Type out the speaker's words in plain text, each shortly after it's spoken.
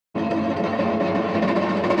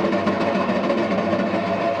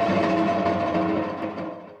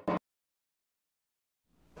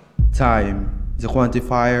Time, the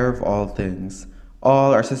quantifier of all things.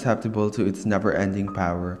 All are susceptible to its never-ending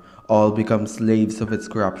power. All become slaves of its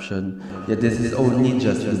corruption. Yet this is only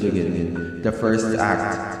just the beginning. The first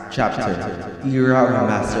act, chapter, era of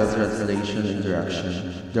master of translation and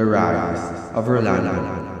direction. The rise of Rolando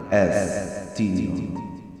S. Tinio.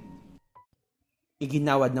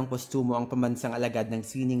 Iginawad ng postumo ang pambansang alagad ng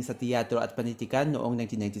sining sa teatro at panitikan noong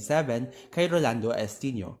 1997 kay Rolando S.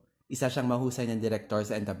 Tinio. Isa siyang mahusay ng direktor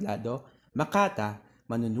sa entablado, makata,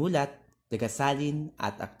 manunulat, tagasalin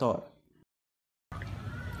at aktor.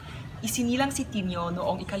 Isinilang si Tinio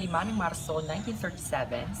noong 5 ng Marso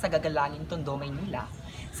 1937 sa Gagalangin, Tondo, Maynila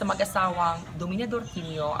sa mag-asawang Dominador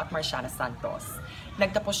Tinio at Marciana Santos.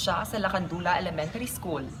 Nagtapos siya sa Lacandula Elementary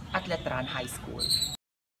School at Letran High School.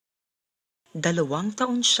 2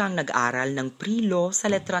 taon siyang nag-aral ng pre-law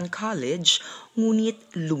sa Letran College, ngunit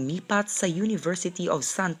lumipat sa University of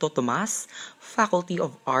Santo Tomas, Faculty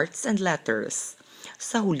of Arts and Letters.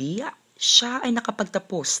 Sa huli, siya ay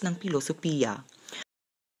nakapagtapos ng filosofiya.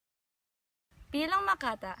 Bilang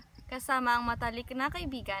makata, kasama ang matalik na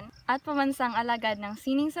kaibigan at pamansang alagad ng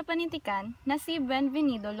sining sa panitikan na si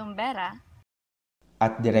Benvenido Lumbera,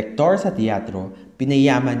 at direktor sa teatro,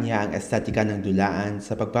 pinayaman niya ang estetika ng dulaan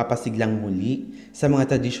sa pagpapasiglang muli sa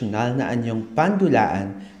mga tradisyonal na anyong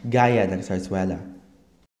pandulaan gaya ng sarsuela.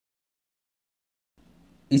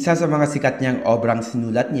 Isa sa mga sikat niyang obrang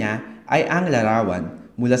sinulat niya ay ang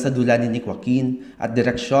Larawan mula sa dula ni Joaquin at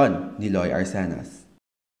direksyon ni Loy Arsenas.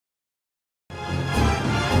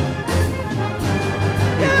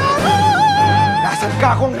 Nasaan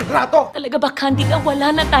ka akong retrato? Talaga ba, Candida?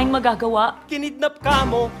 Wala na tayong magagawa. Kinidnap ka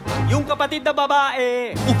mo, yung kapatid na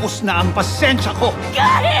babae. Upos na ang pasensya ko.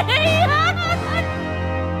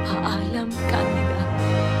 Paalam, Candida.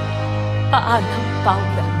 Paalam,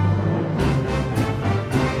 Paula.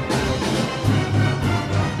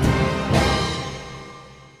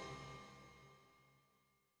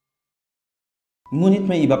 Ngunit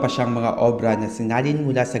may iba pa siyang mga obra na sinalin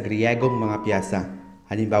mula sa Griegong mga piyesa.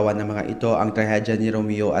 Halimbawa ng mga ito ang trahedya ni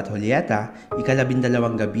Romeo at Julieta,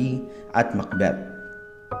 Ikalabindalawang Gabi, at Macbeth.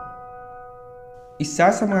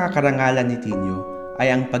 Isa sa mga karangalan ni Tinio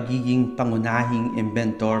ay ang pagiging pangunahing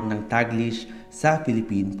inventor ng Taglish sa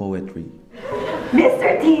Philippine poetry.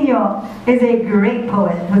 Mr. Tinio is a great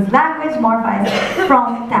poet whose language morphies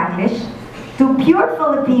from Taglish to pure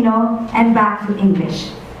Filipino and back to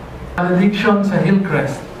English. Addiction sa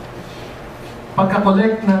Hillcrest.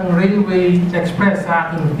 Pagka-collect ng Railway Express sa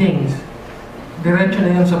aking things, diretso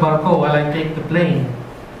na yun sa barko while I take the plane.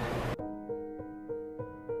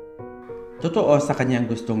 Totoo sa kanyang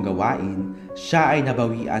gustong gawain, siya ay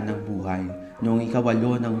nabawian ng buhay noong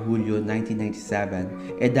 8 ng Hulyo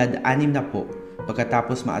 1997, edad 60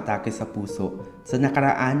 pagkatapos maatake sa puso sa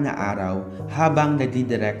nakaraan na araw habang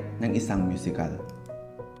nagdidirect ng isang musical.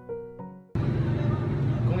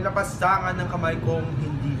 Kung lapastangan ng kamay kong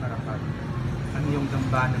hindi harapan, ang iyong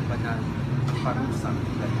gamba ng banal, ang parusang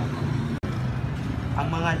ilalaman. Ang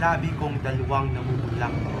mga labi kong dalawang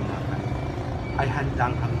namumulang pangulakan ay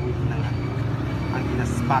handang hanguin ng ang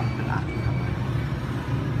inaspat ng aking kamay.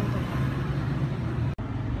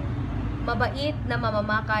 Mabait na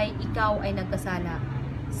mamamakay, ikaw ay nagkasala.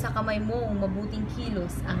 Sa kamay mong mabuting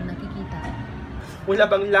kilos ang nakikita. Wala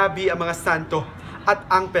bang labi ang mga santo at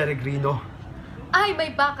ang peregrino? Ay, may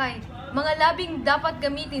bakay! Mga labing dapat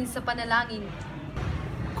gamitin sa panalangin.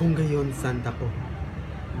 Kung gayon, santa ko,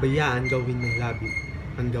 bayaan gawin ng labi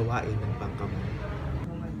ang gawain ng pangkamay.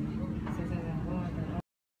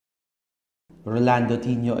 Rolando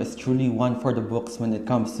Tinio is truly one for the books when it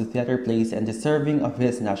comes to theater plays and deserving of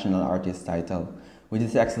his National Artist title, with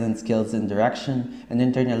his excellent skills in direction and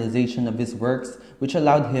internalization of his works, which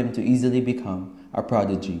allowed him to easily become a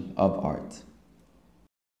prodigy of art.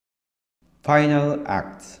 Final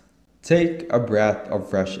act. Take a breath of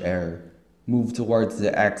fresh air. Move towards the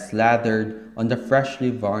X lathered on the freshly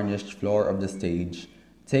varnished floor of the stage.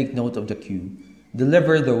 Take note of the cue.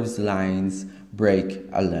 Deliver those lines. Break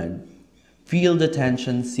a leg. Feel the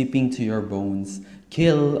tension seeping to your bones.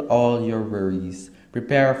 Kill all your worries.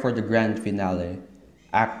 Prepare for the grand finale.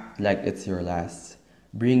 Act like it's your last.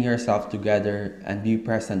 Bring yourself together and be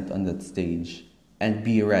present on that stage. And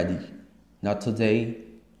be ready. Not today,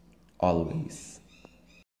 always.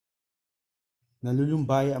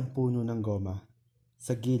 Nalulumbay ang puno ng goma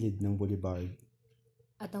sa gilid ng boulevard.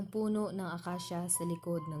 At ang puno ng akasya sa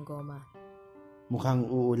likod ng goma. Mukhang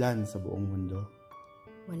uulan sa buong mundo.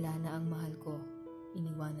 Wala na ang mahal ko,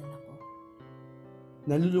 iniwanan ako.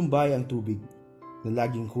 Nalulumbay ang tubig na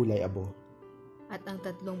laging kulay abo. At ang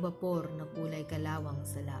 3 bapor na kulay kalawang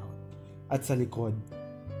sa laot. At sa likod,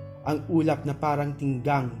 ang ulap na parang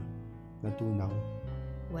tinggang natunaw.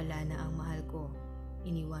 Wala na ang mahal ko,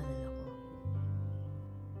 iniwanan ako.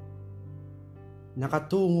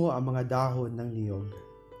 Nakatungo ang mga dahon ng niyog.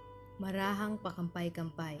 Marahang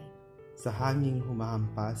pakampay-kampay. Sa hanging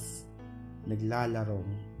humahampas, naglalarong.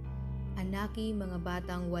 Anaki mga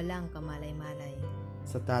batang walang kamalay-malay.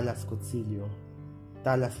 Sa talas kutsilyo,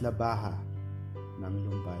 talas labaha ng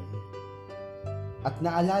lumbay. At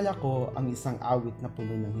naalala ko ang isang awit na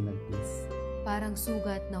puno ng hinagpis. Parang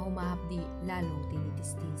sugat na humahapdi, lalong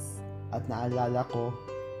tinitistis. At naalala ko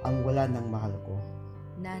ang wala ng mahal ko.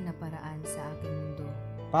 Na naparaan sa aking mundo.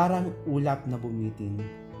 Parang ulap na bumitin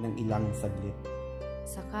ng ilang saglit.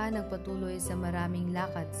 Saka nagpatuloy sa maraming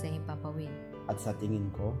lakad sa himpapawid. At sa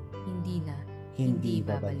tingin ko, hindi na, hindi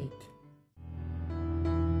babalik.